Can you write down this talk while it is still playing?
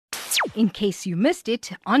in case you missed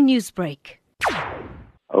it on Newsbreak.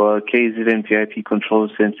 Our KZN VIP control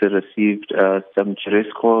center received some stress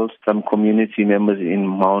calls, some community members in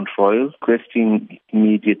Mount Royal requesting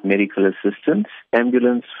immediate medical assistance.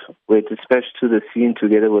 Ambulance were dispatched to the scene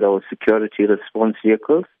together with our security response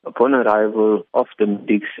vehicles. Upon arrival of the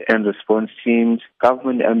medics and response teams,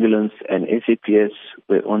 government ambulance and SAPS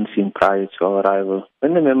were on scene prior to our arrival.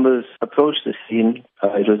 When the members approached the scene,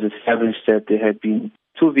 it was established that there had been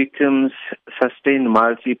 2 victims sustained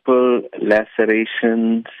multiple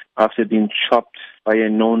lacerations after being chopped by a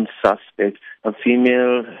known suspect. A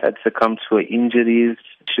female had succumbed to her injuries.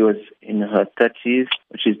 She was in her 30s,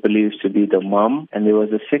 which is believed to be the mom. And there was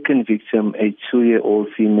a second victim, a 2-year-old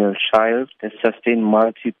female child, that sustained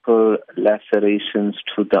multiple lacerations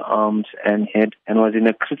to the arms and head and was in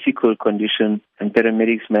a critical condition. And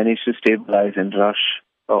paramedics managed to stabilize and rush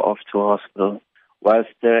her off to hospital. Whilst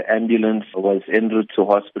the ambulance was en route to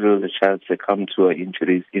hospital, the child succumbed to her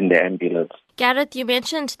injuries in the ambulance. Gareth, you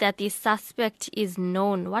mentioned that the suspect is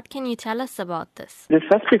known. What can you tell us about this? The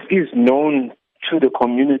suspect is known to the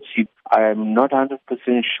community. I am not 100%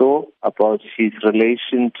 sure about his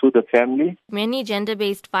relation to the family. Many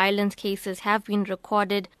gender-based violence cases have been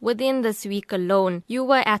recorded within this week alone. You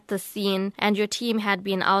were at the scene and your team had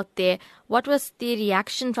been out there. What was the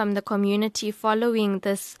reaction from the community following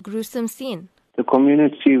this gruesome scene? The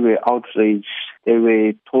community were outraged. They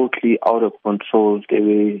were totally out of control. They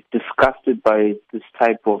were disgusted by this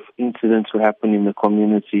type of incidents to happen in the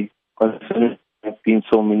community. There have been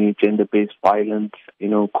so many gender-based violence,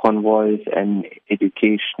 convoys and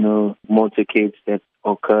educational motorcades that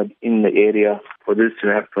occurred in the area. For this to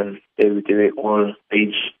happen, they were all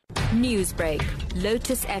raged. Newsbreak,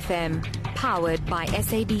 Lotus FM, powered by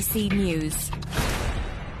SABC News.